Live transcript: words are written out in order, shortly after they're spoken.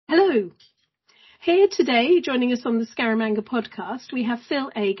Hello. Here today, joining us on the Scaramanga podcast, we have Phil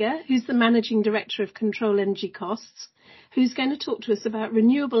Ager, who's the Managing Director of Control Energy Costs, who's going to talk to us about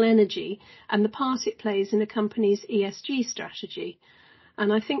renewable energy and the part it plays in a company's ESG strategy.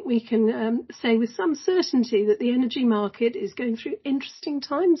 And I think we can say with some certainty that the energy market is going through interesting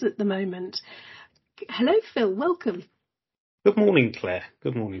times at the moment. Hello, Phil. Welcome. Good morning, Claire.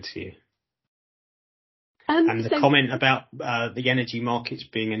 Good morning to you. And the comment about the energy markets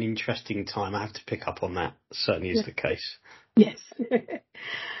being an interesting time, I have to pick up on that. Certainly is the case. Yes. We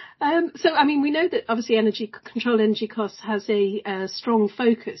know that obviously Control Energy Costs has a strong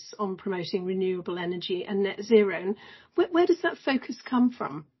focus on promoting renewable energy and net zero. And where does that focus come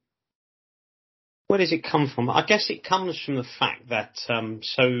from? Where does it come from? I guess it comes from the fact that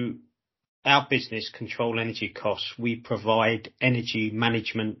our business, Control Energy Costs, we provide energy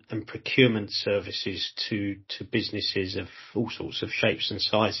management and procurement services to businesses of all sorts of shapes and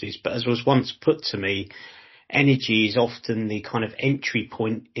sizes. But as was once put to me, energy is often the kind of entry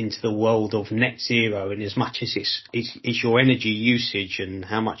point into the world of net zero. And as much as it's your energy usage and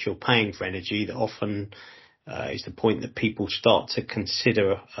how much you're paying for energy, that often is the point that people start to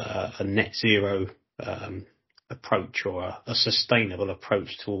consider a net zero approach or a sustainable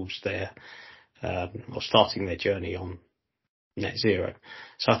approach towards their or starting their journey on net zero.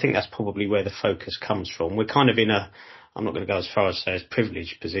 So I think that's probably where the focus comes from. We're kind of in I'm not going to go as far as say as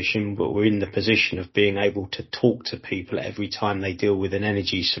privileged position, but we're in the position of being able to talk to people every time they deal with an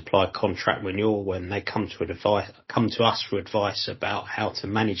energy supply contract renewal, when they come to us for advice about how to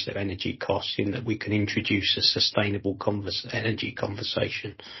manage their energy costs, in that we can introduce a sustainable energy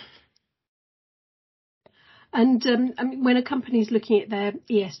conversation. And when a company is looking at their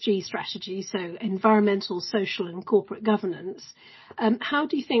ESG strategy, so environmental, social and corporate governance, how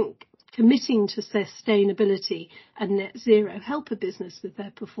do you think committing to sustainability and net zero help a business with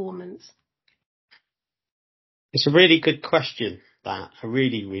their performance? It's a really good question, a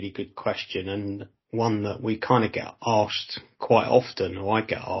really, really good question, and one that we kind of get asked quite often, or I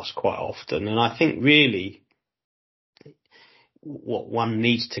get asked quite often. And I think really what one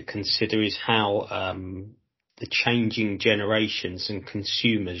needs to consider is how the changing generations and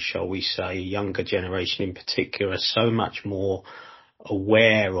consumers, shall we say, younger generation in particular, are so much more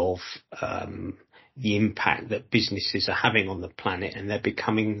aware of the impact that businesses are having on the planet, and they're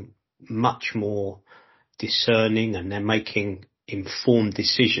becoming much more discerning, and they're making informed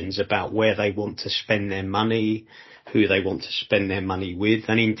decisions about where they want to spend their money, who they want to spend their money with.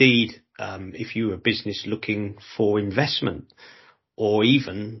 And indeed, if you're a business looking for investment, or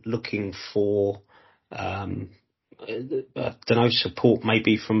even looking for support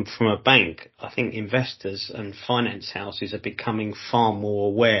maybe from a bank, I think investors and finance houses are becoming far more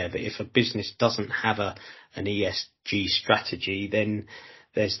aware that if a business doesn't have an ESG strategy, then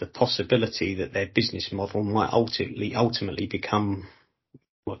there's the possibility that their business model might ultimately become,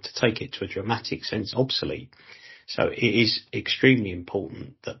 to take it to a dramatic sense, obsolete. So it is extremely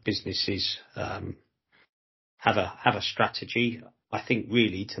important that businesses have a strategy, I think,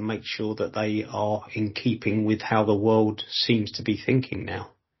 really to make sure that they are in keeping with how the world seems to be thinking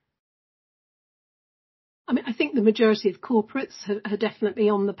now. I think the majority of corporates are definitely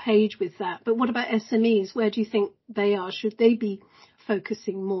on the page with that. But what about SMEs? Where do you think they are? Should they be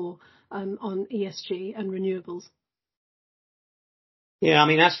focusing more on ESG and renewables? Yeah,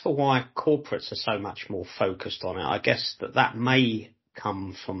 as for why corporates are so much more focused on it, I guess that may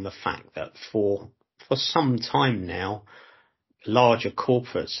come from the fact that for some time now, larger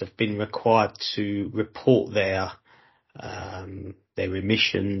corporates have been required to report their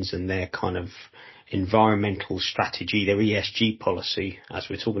emissions and their kind of environmental strategy, their ESG policy, as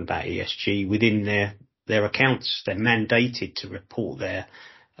we're talking about ESG, within their accounts. They're mandated to report their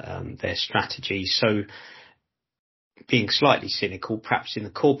strategy. So, being slightly cynical, perhaps in the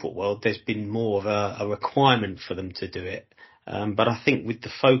corporate world, there's been more of a requirement for them to do it. But I think with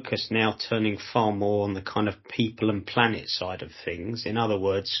the focus now turning far more on the kind of people and planet side of things, in other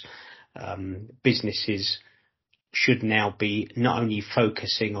words, businesses should now be not only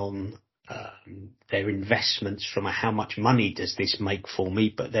focusing on their investments from how much money does this make for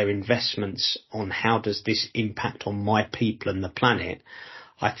me, but their investments on how does this impact on my people and the planet.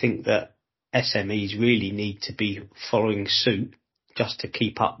 I think that SMEs really need to be following suit just to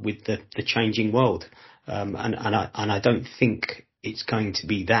keep up with the changing world. And I don't think it's going to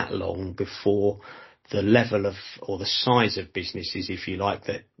be that long before the level of, or the size of businesses, if you like,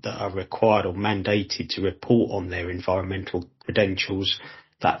 that are required or mandated to report on their environmental credentials,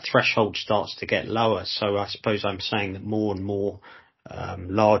 that threshold starts to get lower. So I suppose I'm saying that more and more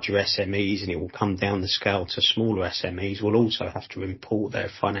larger SMEs, and it will come down the scale to smaller SMEs, will also have to import their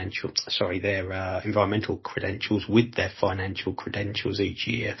environmental credentials with their financial credentials each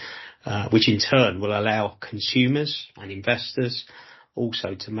year, which in turn will allow consumers and investors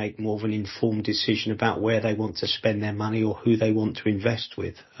also to make more of an informed decision about where they want to spend their money or who they want to invest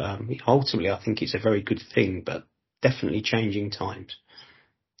with. Ultimately, I think it's a very good thing, but definitely changing times.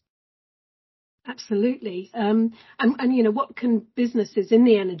 Absolutely. And what can businesses in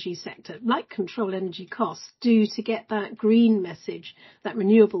the energy sector, like Control Energy Costs, do to get that green message, that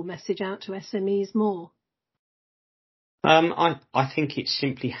renewable message out to SMEs more? I think it's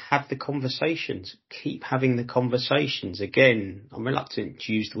simply have the conversations, keep having the conversations. Again, I'm reluctant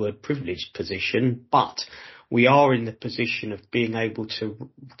to use the word privileged position, but we are in the position of being able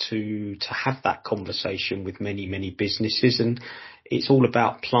to have that conversation with many, many businesses, and it's all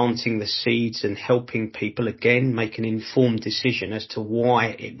about planting the seeds and helping people, again, make an informed decision as to why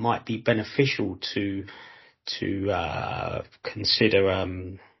it might be beneficial to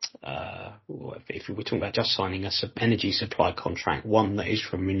consider, if we were talking about just signing an energy supply contract, one that is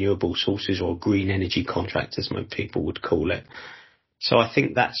from renewable sources, or green energy contract, as most people would call it. So I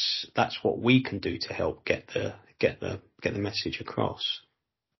think that's what we can do to help get the message across.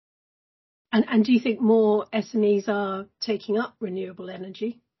 And do you think more SMEs are taking up renewable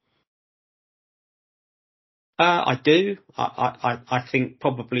energy? I do. I think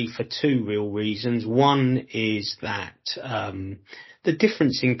probably for two real reasons. One is that the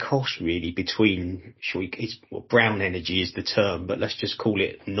difference in cost really between, brown energy is the term, but let's just call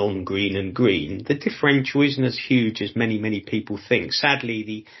it non-green and green. The differential isn't as huge as many people think.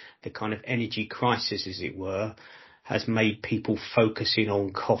 Sadly, the kind of energy crisis, as it were, has made people focusing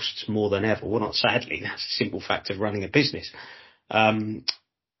on costs more than ever. Well, not sadly, that's a simple fact of running a business.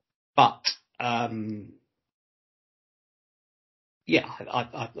 Yeah,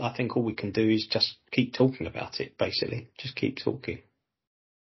 I think all we can do is just keep talking about it, basically. Just keep talking.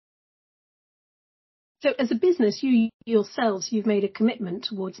 So as a business, you yourselves, you've made a commitment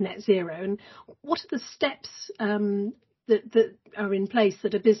towards net zero. And what are the steps that are in place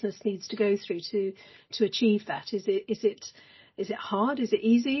that a business needs to go through to achieve that? Is it hard? Is it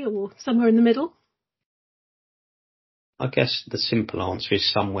easy, or somewhere in the middle? I guess the simple answer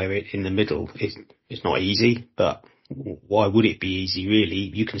is somewhere in the middle. It's not easy, but why would it be easy, really?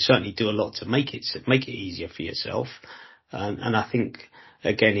 You can certainly do a lot to make it easier for yourself. And I think,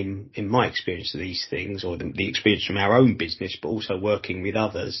 again, in my experience of these things, or the experience from our own business, but also working with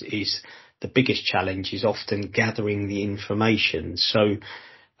others, is the biggest challenge is often gathering the information. So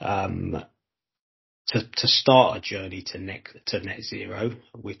to start a journey to net zero,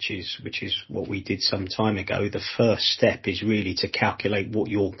 which is what we did some time ago, the first step is really to calculate what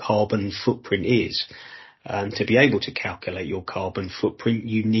your carbon footprint is. And to be able to calculate your carbon footprint,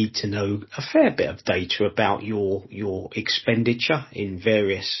 you need to know a fair bit of data about your expenditure in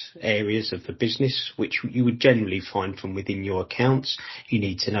various areas of the business, which you would generally find from within your accounts. You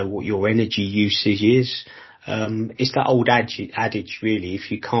need to know what your energy usage is. It's that old adage, really. If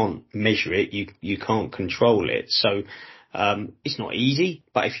you can't measure it, you can't control it. So it's not easy,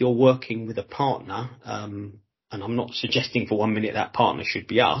 but if you're working with a partner, and I'm not suggesting for 1 minute that partner should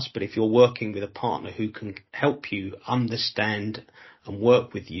be us, but if you're working with a partner who can help you understand and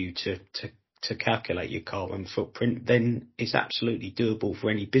work with you to calculate your carbon footprint, then it's absolutely doable for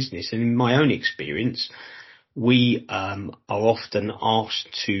any business. And in my own experience, we are often asked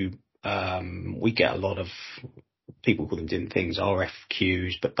to, we get a lot of, people call them different things,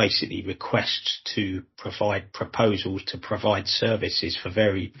 RFQs, but basically requests to provide proposals to provide services for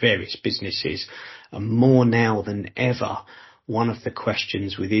various businesses. And more now than ever, one of the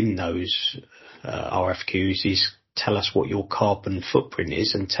questions within those RFQs is, tell us what your carbon footprint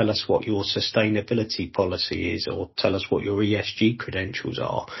is, and tell us what your sustainability policy is, or tell us what your ESG credentials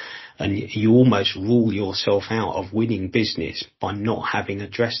are. And you almost rule yourself out of winning business by not having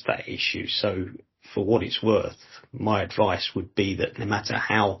addressed that issue. So for what it's worth, my advice would be that no matter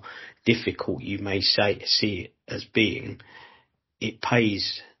how difficult you may see it as being, it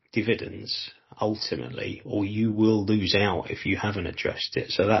pays dividends ultimately, or you will lose out if you haven't addressed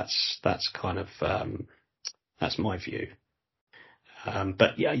it. So that's kind of that's my view.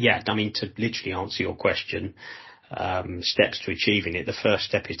 But yeah, I mean, to literally answer your question, steps to achieving it. The first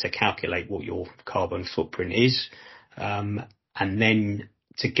step is to calculate what your carbon footprint is, and then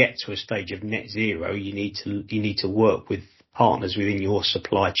to get to a stage of net zero, you need to work with partners within your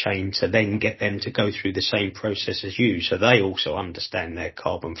supply chain to then get them to go through the same process as you, so they also understand their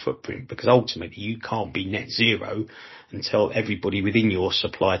carbon footprint, because ultimately you can't be net zero until everybody within your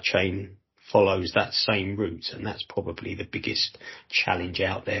supply chain follows that same route, and that's probably the biggest challenge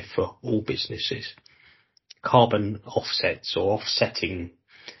out there for all businesses. Carbon offsets or offsetting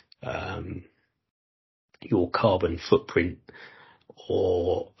your carbon footprint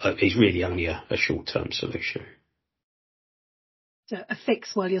is really only a short-term solution. So a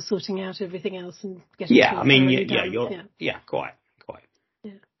fix while you're sorting out everything else and getting quite.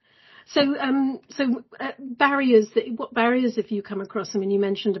 Yeah. So barriers. What barriers have you come across? I mean, you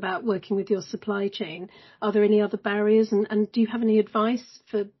mentioned about working with your supply chain. Are there any other barriers? And do you have any advice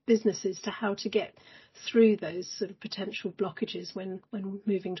for businesses to how to get through those sort of potential blockages when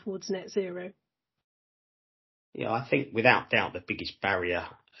moving towards net zero? Yeah, I think without doubt the biggest barrier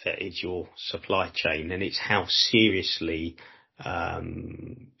is your supply chain, and it's how seriously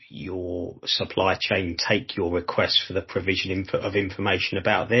your supply chain take your request for the provision of information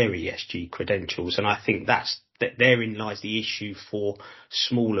about their ESG credentials. And I think therein lies the issue for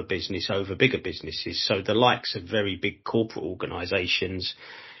smaller business over bigger businesses. So the likes of very big corporate organisations,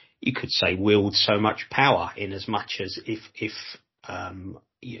 you could say, wield so much power in as much as if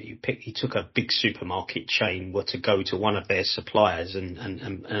you took a big supermarket chain were to go to one of their suppliers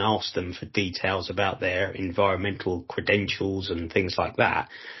and ask them for details about their environmental credentials and things like that,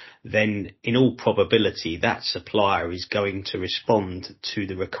 then in all probability that supplier is going to respond to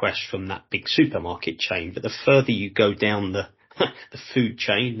the request from that big supermarket chain. But the further you go down the food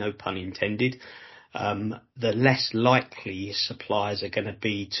chain, no pun intended, the less likely suppliers are going to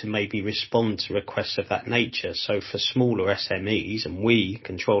be to maybe respond to requests of that nature. So for smaller SMEs, and we,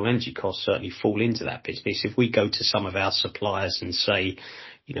 Control Energy Costs, certainly fall into that business. If we go to some of our suppliers and say,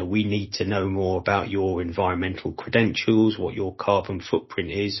 we need to know more about your environmental credentials, what your carbon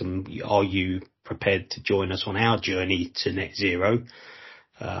footprint is, and are you prepared to join us on our journey to net zero?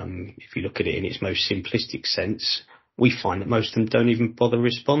 If you look at it in its most simplistic sense, we find that most of them don't even bother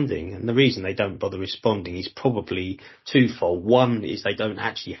responding. And the reason they don't bother responding is probably twofold. One is they don't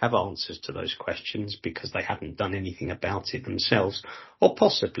actually have answers to those questions because they haven't done anything about it themselves. Or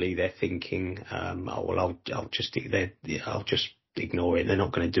possibly they're thinking, I'll just ignore it. They're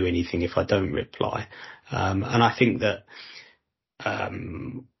not going to do anything if I don't reply. And I think that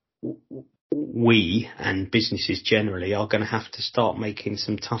we and businesses generally are going to have to start making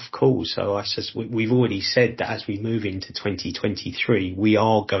some tough calls. So I says we've already said that as we move into 2023, we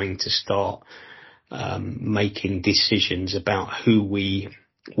are going to start making decisions about who we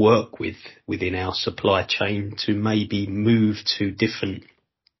work with within our supply chain to maybe move to different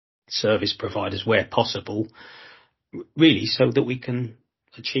service providers where possible, really, so that we can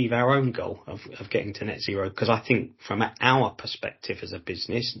achieve our own goal of getting to net zero. Because I think from our perspective as a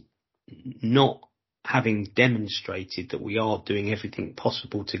business, not having demonstrated that we are doing everything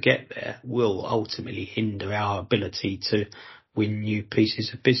possible to get there will ultimately hinder our ability to win new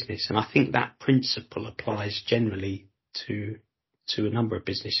pieces of business. And I think that principle applies generally to a number of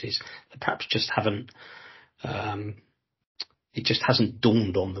businesses that perhaps just haven't, it just hasn't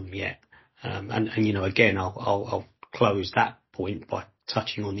dawned on them yet. And again, I'll close that point by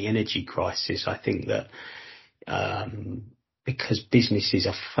touching on the energy crisis. I think that, because businesses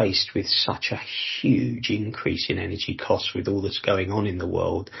are faced with such a huge increase in energy costs with all that's going on in the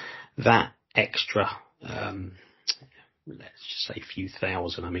world, that extra, let's just say a few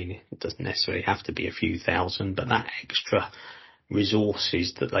thousand, I mean, it doesn't necessarily have to be a few thousand, but that extra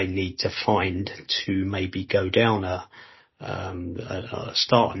resources that they need to find to maybe go down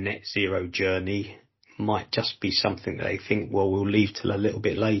start a net zero journey might just be something that they think, well, we'll leave till a little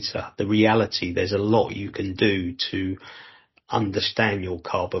bit later. The reality, there's a lot you can do to understand your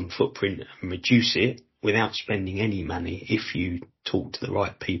carbon footprint and reduce it without spending any money if you talk to the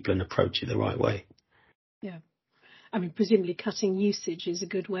right people and approach it the right way. Yeah. I mean, presumably cutting usage is a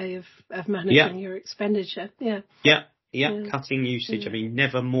good way of managing your expenditure. Yeah. Cutting usage. I mean,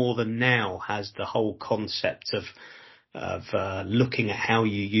 never more than now has the whole concept of looking at how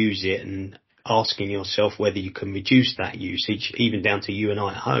you use it and asking yourself whether you can reduce that usage, even down to you and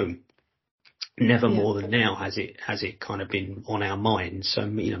I at home. Never more than now has it kind of been on our minds. So,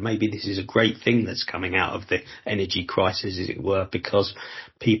 maybe this is a great thing that's coming out of the energy crisis, as it were, because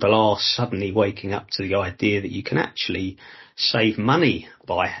people are suddenly waking up to the idea that you can actually save money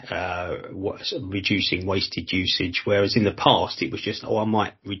by reducing wasted usage, whereas in the past it was just, I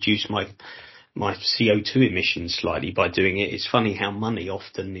might reduce my CO2 emissions slightly by doing it. It's funny how money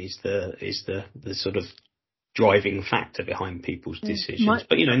often is the sort of driving factor behind people's decisions.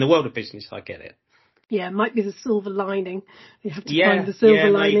 But, in the world of business, I get it. Yeah, it might be the silver lining. You have to find the silver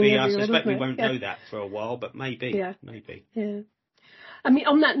lining. Maybe. I suspect we won't know that for a while, but maybe. Yeah. I mean,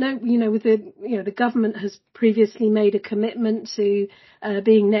 on that note, with the government has previously made a commitment to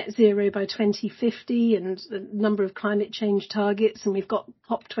being net zero by 2050 and a number of climate change targets, and we've got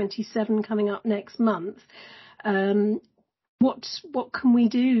COP27 coming up next month. What can we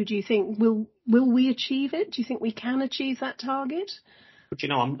do? Do you think will we achieve it? Do you think we can achieve that target? But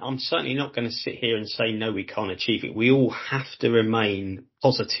I'm certainly not going to sit here and say no, we can't achieve it. We all have to remain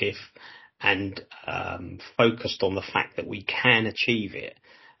positive and focused on the fact that we can achieve it.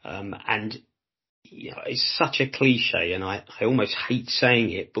 And it's such a cliche, and I almost hate saying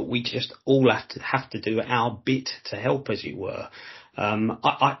it, but we just all have to do our bit to help, as it were.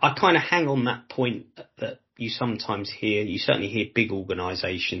 I kind of hang on that point that you sometimes hear. You certainly hear big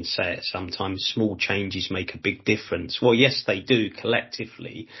organisations say it sometimes. Small changes make a big difference. Well, yes, they do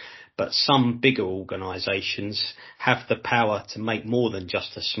collectively. But some bigger organisations have the power to make more than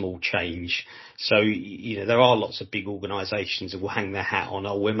just a small change. So, there are lots of big organisations that will hang their hat on,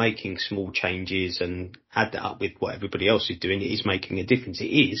 we're making small changes, and add that up with what everybody else is doing. It is making a difference. It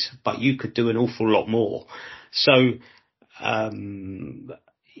is, but you could do an awful lot more. So, I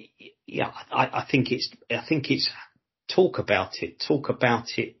think it's talk about it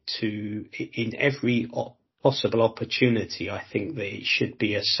in every possible opportunity. I think that it should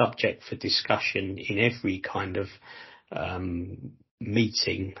be a subject for discussion in every kind of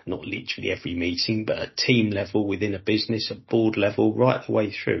meeting, not literally every meeting, but at team level within a business, at board level, right the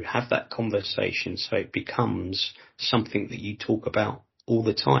way through. Have that conversation so it becomes something that you talk about all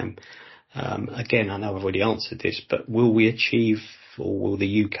the time. Again, I know I've already answered this, but will we achieve, or will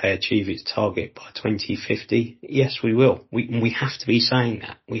the UK achieve its target by 2050? Yes, we will. We have to be saying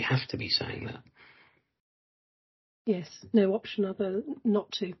that. We have to be saying that. Yes, no option other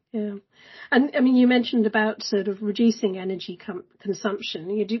not to. Yeah, and I mean, you mentioned about sort of reducing energy consumption.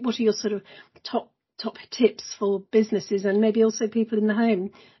 What are your sort of top tips for businesses and maybe also people in the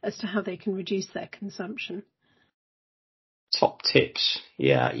home as to how they can reduce their consumption? Top tips,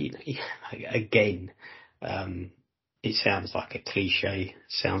 yeah. Again, it sounds like a cliche,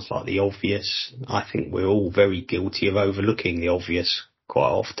 sounds like the obvious. I think we're all very guilty of overlooking the obvious quite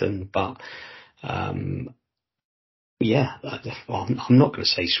often, but I'm not going to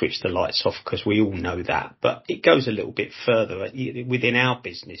say switch the lights off because we all know that, but it goes a little bit further. Within our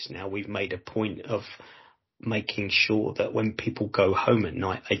business now, we've made a point of making sure that when people go home at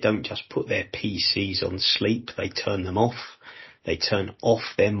night, they don't just put their PCs on sleep, they turn them off, they turn off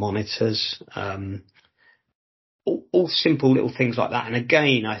their monitors, all simple little things like that. And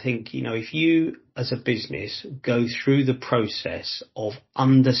again, I think, if you as a business go through the process of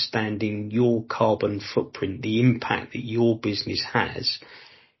understanding your carbon footprint, the impact that your business has,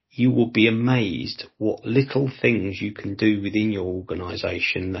 you will be amazed what little things you can do within your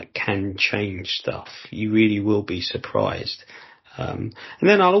organisation that can change stuff. You really will be surprised. And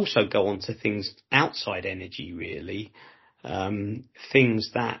then I'll also go on to things outside energy, really.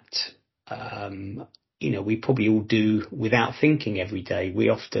 Things that, we probably all do without thinking every day. We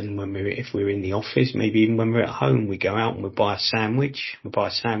often, if we're in the office, maybe even when we're at home, we go out and we buy a sandwich. We'll buy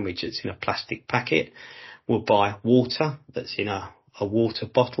a sandwich that's in a plastic packet. We'll buy water that's in a water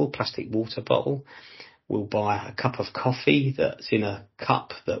bottle, plastic water bottle. We'll buy a cup of coffee that's in a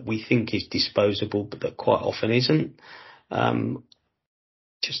cup that we think is disposable, but that quite often isn't.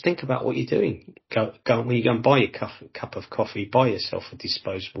 Just think about what you're doing. When you go and buy your cup of coffee, buy yourself a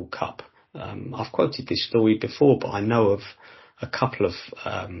disposable cup. I've quoted this story before, but I know of a couple of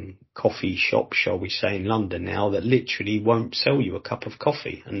coffee shops, shall we say, in London now that literally won't sell you a cup of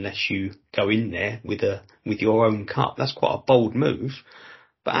coffee unless you go in there with your own cup. That's quite a bold move,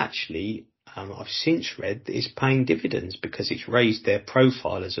 but actually I've since read that it's paying dividends because it's raised their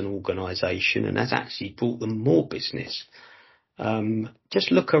profile as an organisation and has actually brought them more business.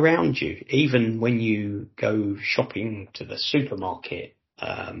 Just look around you, even when you go shopping to the supermarket.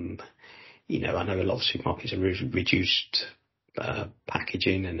 I know a lot of supermarkets have reduced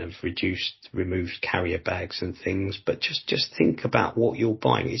packaging and have removed carrier bags and things, but just think about what you're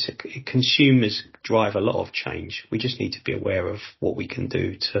buying. Consumers drive a lot of change. We just need to be aware of what we can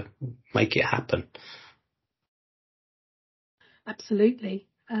do to make it happen. Absolutely.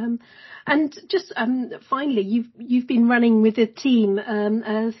 And just finally, you've been running with a team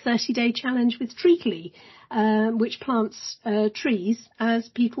a 30-day challenge with Treacly, which plants trees as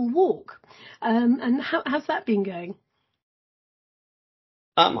people walk. And how's that been going?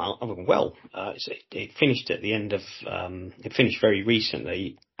 It finished at the end of, it finished very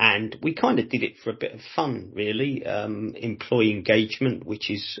recently, and we kind of did it for a bit of fun, really. Employee engagement,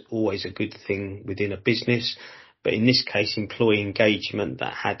 which is always a good thing within a business. but in this case, employee engagement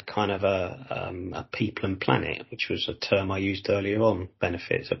that had kind of a people and planet, which was a term I used earlier on,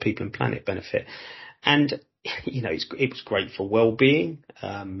 benefits, a people and planet benefit. And, you know, it was great for well-being.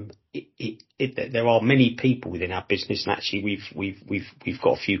 There are many people within our business, and actually we've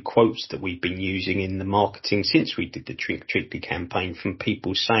got a few quotes that we've been using in the marketing since we did the Drink Trickly campaign, from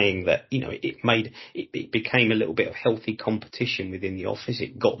people saying that, you know, it became a little bit of healthy competition within the office.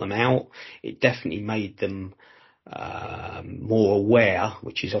 It got them out. It definitely made them more aware,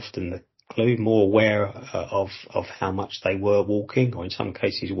 which is often the clue, more aware of how much they were walking, or in some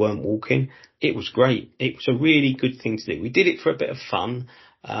cases weren't walking. It was great. It was a really good thing to do. We did it for a bit of fun,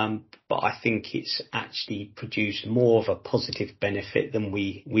 but I think it's actually produced more of a positive benefit than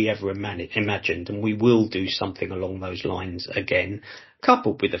we ever imagined, and we will do something along those lines again,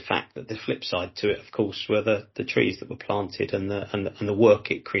 coupled with the fact that the flip side to it, of course, were the trees that were planted and the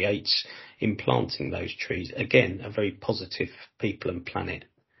work it creates in planting those trees. Again, a very positive people and planet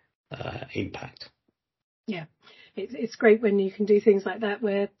impact. Yeah, it's great when you can do things like that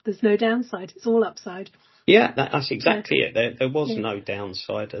where there's no downside, it's all upside. Yeah, that's exactly it. There was no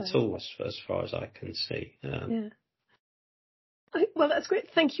downside at all, as far as I can see. Well, that's great.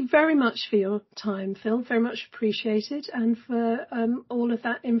 Thank you very much for your time, Phil. Very much appreciated, and for all of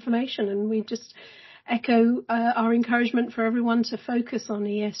that information. And we just echo our encouragement for everyone to focus on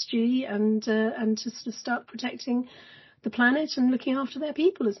ESG and to sort of start protecting the planet and looking after their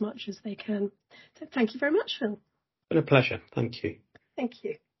people as much as they can. So thank you very much, Phil. It's been a pleasure. Thank you. Thank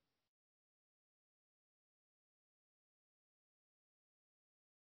you.